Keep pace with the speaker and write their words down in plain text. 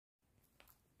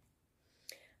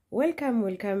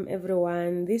Welcome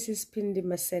everyone. This is Pindi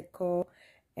Maseko,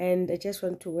 and I just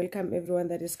want to welcome everyone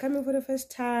that is coming for the first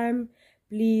time.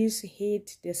 Please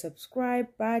hit the subscribe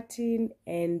button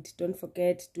and don't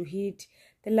forget to hit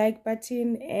the like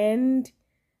button and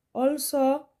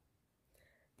also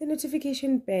the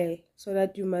notification bell so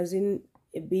that you mustn't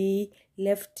be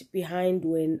left behind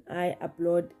when I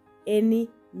upload any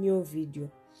new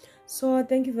video. So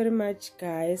thank you very much,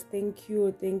 guys. Thank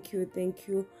you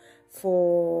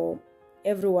for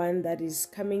everyone that is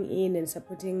coming in and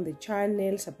supporting the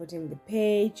channel, supporting the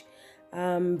page.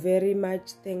 I'm very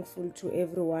much thankful to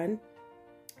everyone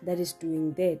that is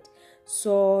doing that.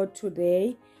 So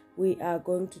today we are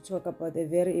going to talk about a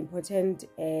very important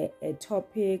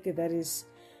topic that is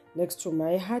next to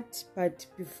my heart. But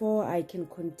before I can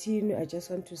continue, I just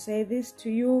want to say this to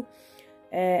you.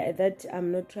 That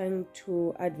I'm not trying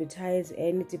to advertise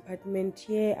any department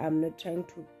here. I'm not trying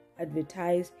to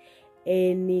advertise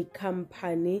any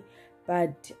company,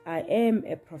 but I am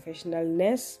a professional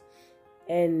nurse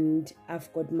and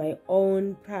I've got my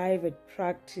own private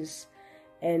practice,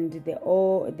 and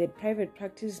the private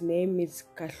practice name is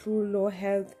Kahlulo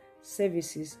Health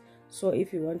Services. So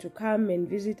if you want to come and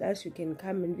visit us, you can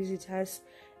come and visit us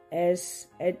as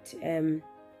at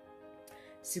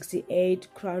 68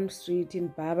 Crown Street in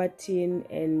Barberton,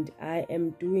 and I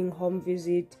am doing home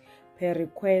visit per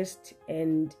request.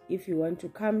 And if you want to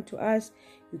come to us,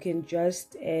 you can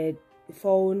just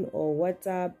phone or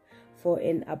WhatsApp for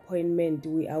an appointment.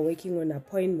 We are working on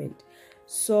appointment.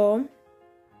 So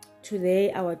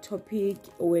today our topic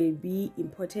will be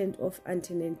importance of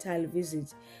antenatal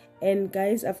visits. And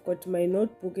guys, I've got my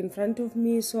notebook in front of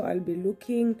me, so I'll be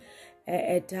looking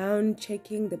down,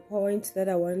 checking the points that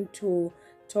I want to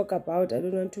talk about. I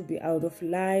don't want to be out of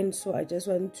line, so I just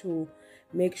want to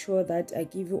make sure that I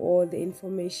give you all the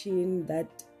information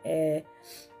that I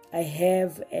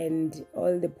have and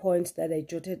all the points that I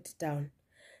jotted down.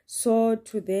 So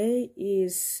today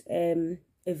is a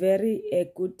very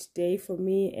good day for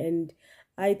me, and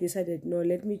I decided, no,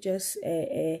 let me just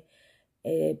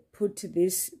put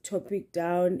this topic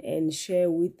down and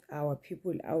share with our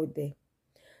people out there.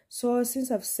 So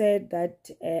since I've said that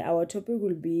our topic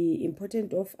will be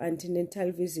important of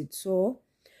antenatal visit, so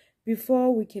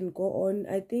before we can go on,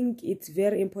 I think it's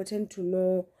very important to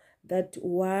know that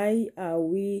why are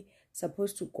we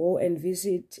supposed to go and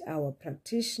visit our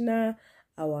practitioner,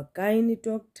 our gynae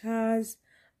doctors,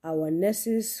 our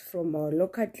nurses from our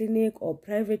local clinic or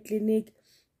private clinic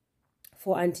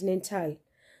for antenatal.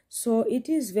 So it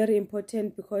is very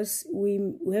important because we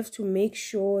have to make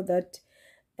sure that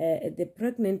the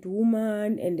pregnant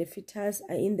woman and the fetus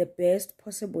are in the best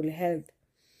possible health.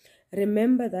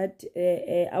 Remember that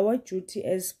our duty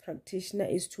as practitioner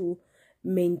is to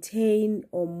maintain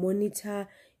or monitor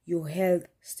your health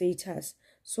status.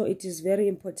 So it is very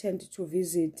important to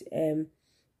visit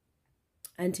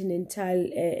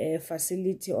antenatal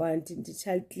facility or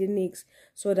antenatal clinics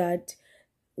so that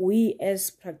we as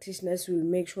practitioners will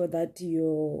make sure that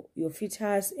your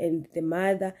fetus and the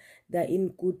mother, they're in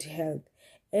good health.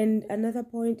 And another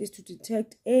point is to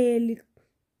detect early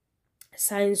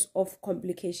signs of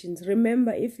complications.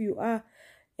 Remember, if you are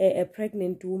a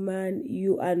pregnant woman,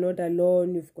 you are not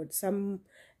alone. You've got somebody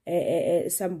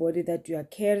that you are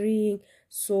carrying.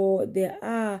 So there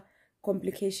are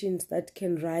complications that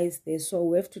can rise there. So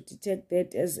we have to detect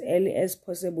that as early as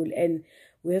possible, and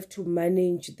we have to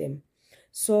manage them.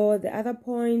 So the other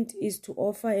point is to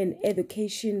offer an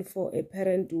education for a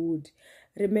parenthood.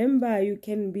 Remember, you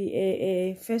can be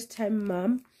a first-time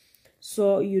mom,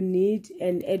 so you need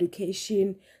an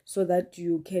education so that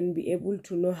you can be able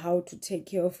to know how to take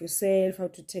care of yourself, how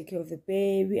to take care of the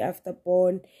baby after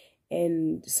born,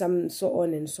 and so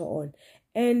on and so on.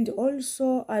 And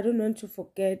also, I don't want to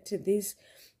forget this,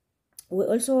 we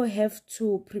also have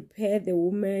to prepare the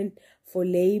woman for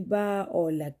labor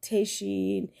or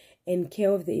lactation and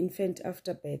care of the infant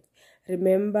after birth.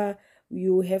 Remember,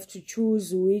 you have to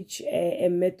choose which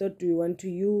method do you want to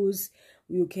use.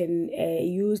 You can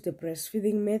use the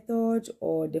breastfeeding method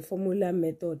or the formula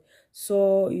method.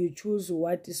 So you choose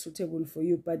what is suitable for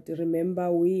you. But remember,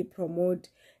 we promote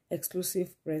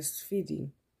exclusive breastfeeding.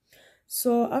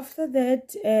 So after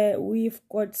that, we've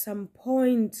got some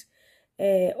points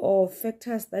or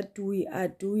factors that we are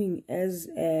doing as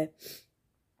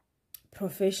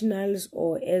professionals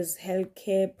or as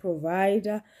healthcare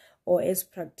provider or as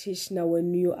practitioner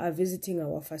when you are visiting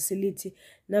our facility.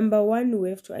 Number one, we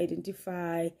have to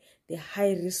identify the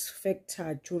high risk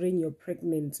factor during your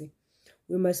pregnancy.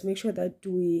 We must make sure that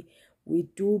we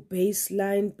do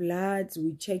baseline bloods,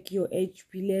 we check your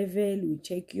HP level, we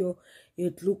check your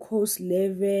glucose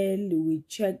level, we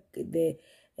check the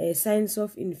signs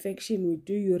of infection, we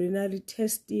do urinary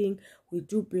testing, we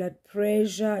do blood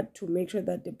pressure to make sure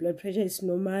that the blood pressure is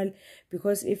normal,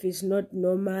 because if it's not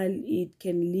normal, it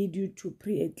can lead you to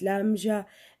preeclampsia,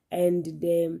 and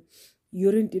the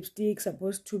urine dipstick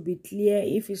supposed to be clear.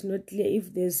 If it's not clear,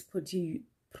 if there's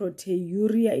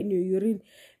proteinuria in your urine,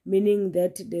 meaning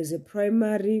that there's a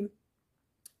primary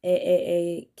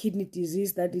a kidney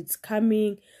disease that it's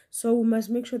coming. So we must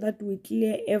make sure that we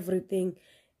clear everything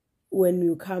when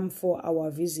you come for our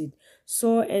visit.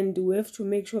 So, and we have to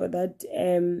make sure that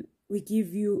we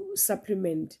give you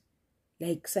supplement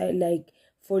like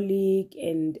folic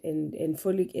and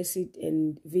folic acid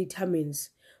and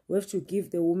vitamins. We have to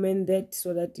give the woman that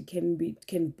so that it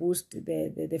can boost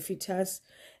the fetus.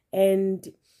 And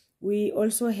we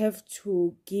also have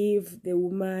to give the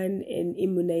woman an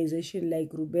immunization like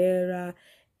rubella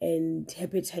and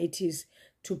hepatitis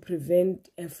to prevent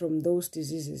from those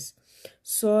diseases.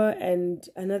 So, and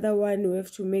another one, we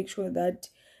have to make sure that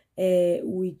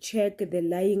we check the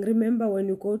lying. Remember, when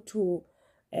you go to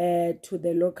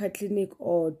the local clinic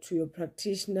or to your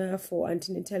practitioner for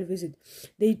antenatal visit,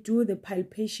 they do the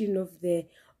palpation of the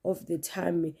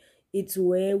tummy. It's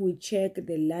where we check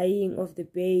the lying of the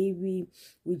baby.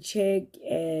 We check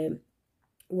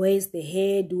where's the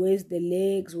head, where's the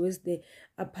legs, where's the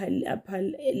upper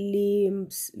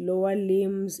limbs, lower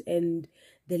limbs, and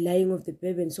the lying of the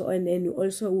baby, and so on. And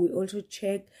we also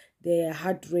check the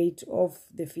heart rate of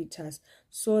the fetus.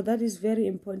 So that is very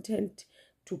important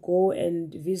to go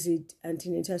and visit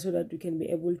antenatal so that we can be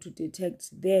able to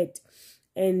detect that.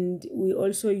 And we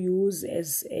also use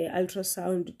as a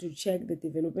ultrasound to check the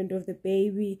development of the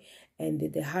baby and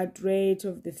the heart rate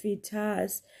of the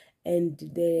fetus and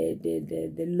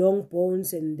the long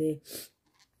bones and the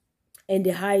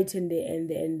height and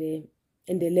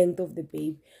the length of the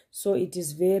baby. So it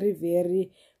is very,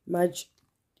 very much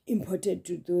important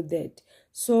to do that.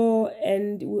 So,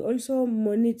 and we also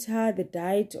monitor the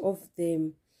diet of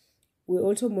them. We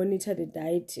also monitor the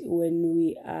diet when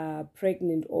we are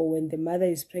pregnant or when the mother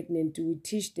is pregnant. We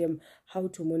teach them how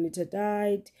to monitor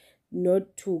diet,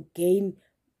 not to gain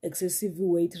excessive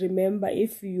weight. Remember,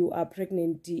 if you are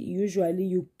pregnant, usually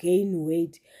you gain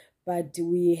weight, but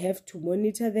we have to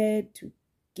monitor that, to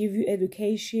give you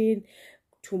education,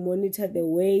 to monitor the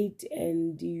weight,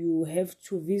 and you have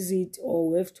to visit or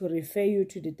we have to refer you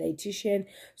to the dietitian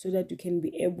so that you can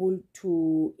be able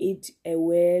to eat a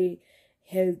well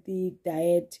healthy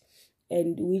diet,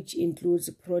 and which includes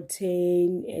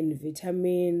protein and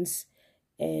vitamins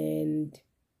and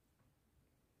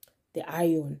the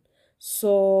iron.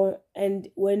 So, and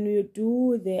when you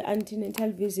do the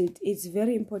antenatal visit, it's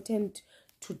very important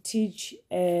to teach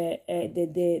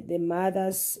the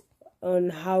mothers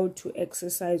on how to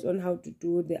exercise, on how to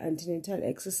do the antenatal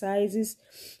exercises.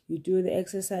 You do the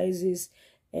exercises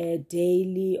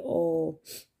daily, or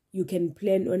you can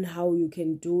plan on how you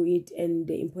can do it, and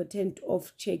the importance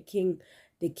of checking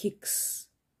the kicks.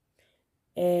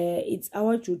 It's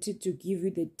our duty to give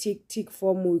you the tick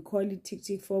form. We call it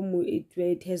tick form.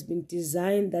 It has been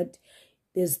designed that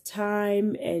there's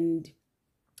time and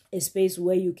a space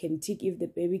where you can tick if the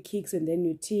baby kicks and then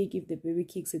you tick, if the baby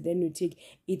kicks and then you tick.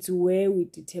 It's where we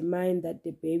determine that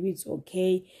the baby is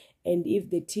okay, and if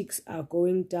the ticks are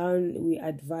going down, we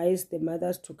advise the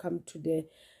mothers to come to the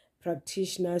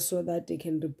practitioner so that they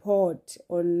can report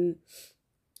on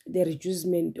the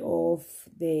reducement of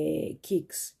the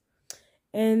kicks.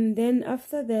 And then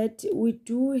after that, we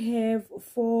do have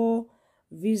 4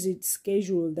 visits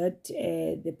scheduled that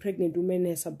the pregnant woman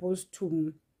is supposed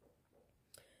to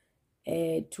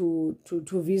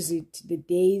visit, the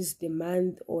days, the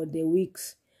month, or the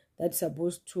weeks that's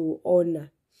supposed to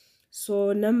honor.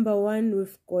 So number 1,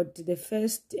 we've got the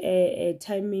first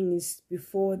timing is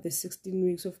before the 16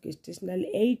 weeks of gestational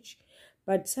age,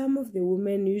 but some of the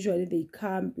women usually they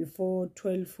come before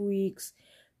 12 weeks,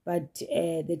 but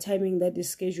the timing that is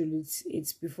scheduled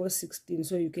it's before 16.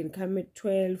 So you can come at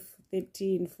 12,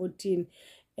 13, 14,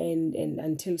 and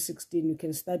until 16 you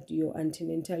can start your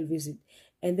antenatal visit.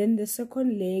 And then the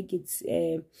second leg, it's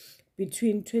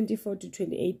between 24 to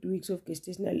 28 weeks of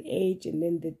gestational age, and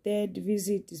then the third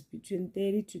visit is between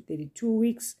 30 to 32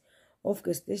 weeks of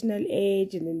gestational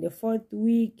age, and then the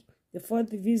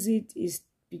fourth visit is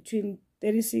between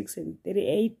 36 and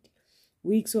 38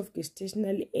 weeks of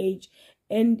gestational age.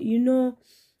 And you know,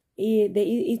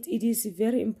 it is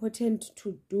very important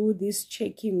to do this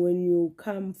checking when you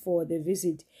come for the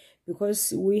visit,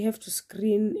 because we have to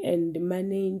screen and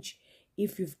manage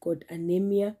if you've got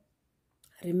anemia.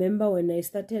 Remember when I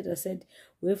started, I said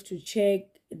we have to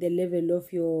check the level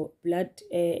of your blood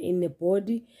in the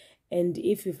body, And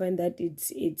if you find that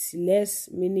it's less,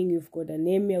 meaning you've got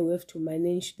anemia, we have to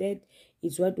manage that.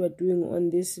 It's what we're doing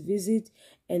on this visit.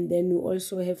 And then we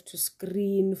also have to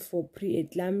screen for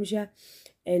preeclampsia.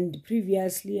 And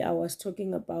previously I was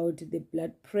talking about the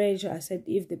blood pressure. I said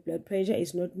if the blood pressure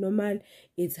is not normal,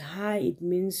 it's high, it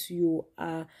means you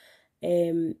are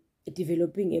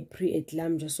developing a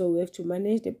preeclampsia. So we have to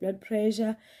manage the blood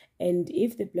pressure, and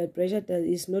if the blood pressure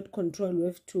is not controlled, we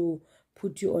have to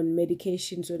put you on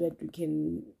medication so that we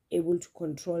can able to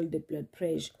control the blood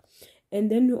pressure.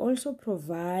 And then we also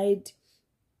provide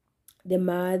the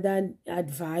mother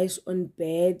advice on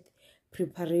birth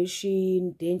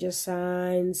preparation, danger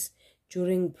signs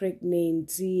during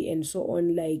pregnancy, and so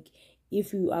on. Like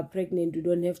if you are pregnant, you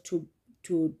don't have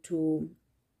to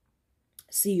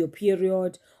see your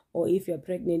period, or if you're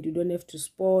pregnant you don't have to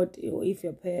spot, or if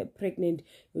you're pregnant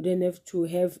you don't have to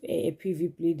have a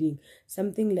PV bleeding,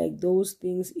 something like those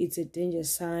things. It's a danger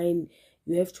sign,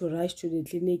 you have to rush to the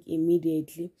clinic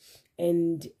immediately.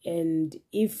 And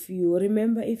if you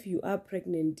remember, if you are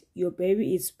pregnant, your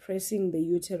baby is pressing the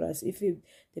uterus. If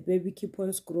the baby keep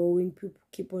on growing,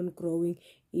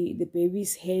 the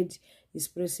baby's head is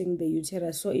pressing the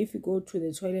uterus. So if you go to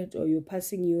the toilet or you're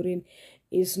passing urine,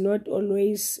 it's not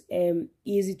always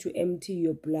easy to empty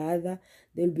your bladder.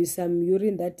 There'll be some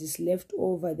urine that is left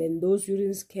over. Then those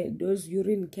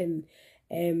urine can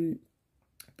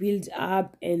build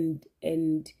up, and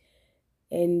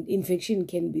infection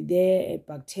can be there, a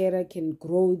bacteria can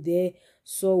grow there.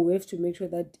 So we have to make sure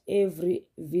that every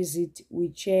visit we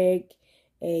check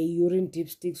a urine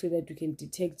dipstick so that we can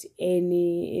detect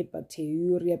any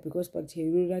bacteriuria, because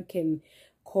bacteriuria can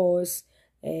cause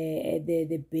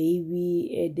the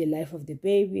baby, the life of the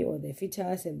baby or the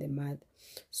fetus and the mother.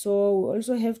 So we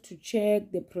also have to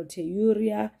check the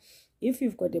proteinuria. If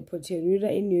you've got a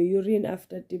proteinuria in your urine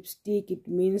after dipstick, it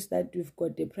means that you've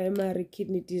got the primary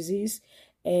kidney disease,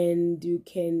 and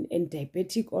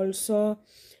diabetic also,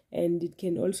 and it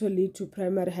can also lead to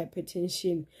primary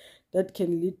hypertension that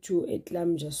can lead to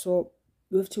eclampsia. So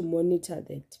we have to monitor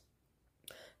that.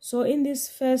 So in this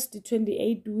first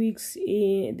 28 weeks,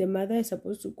 the mother is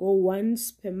supposed to go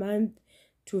once per month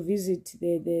to visit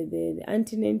the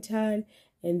antenatal,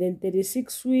 and then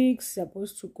 36 weeks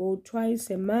supposed to go twice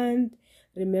a month.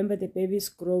 Remember, the baby is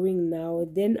growing now.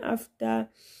 Then after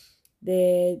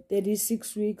the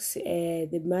 36 weeks,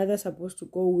 the mother is supposed to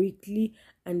go weekly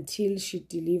until she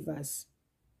delivers.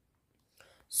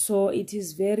 So it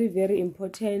is very, very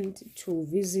important to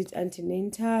visit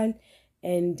antenatal,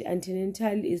 and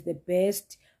antenatal is the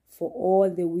best for all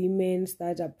the women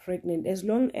that are pregnant. As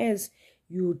long as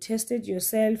you tested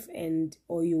yourself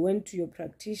or you went to your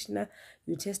practitioner,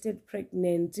 you tested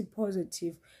pregnancy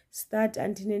positive, start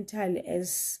antenatal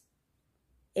as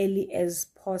early as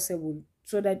possible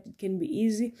so that it can be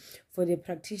easy for the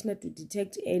practitioner to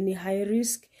detect any high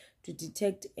risk, to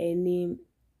detect any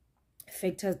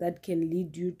factors that can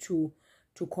lead you to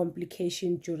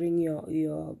complication during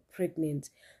your pregnancy.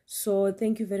 So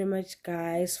thank you very much,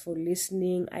 guys, for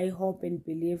listening. I hope and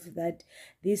believe that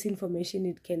this information,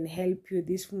 it can help you.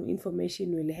 This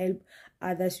information will help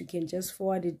others. You can just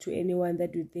forward it to anyone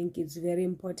that you think is very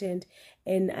important.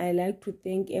 And I like to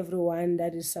thank everyone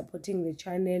that is supporting the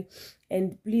channel.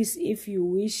 And please, if you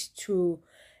wish to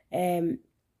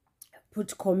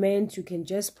put comment, you can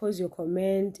just post your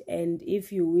comment. And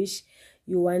if you wish,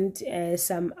 you want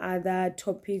some other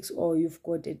topics, or you've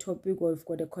got a topic, or you've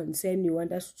got a concern you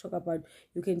want us to talk about,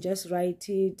 you can just write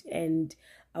it and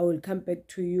I will come back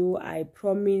to you, I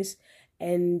promise.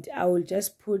 And I will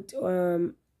just put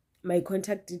my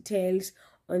contact details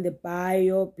on the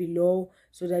bio below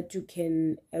so that you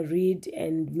can read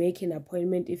and make an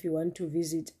appointment if you want to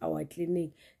visit our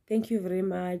clinic. Thank you very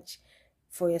much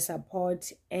for your support,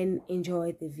 and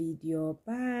enjoy the video.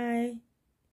 Bye.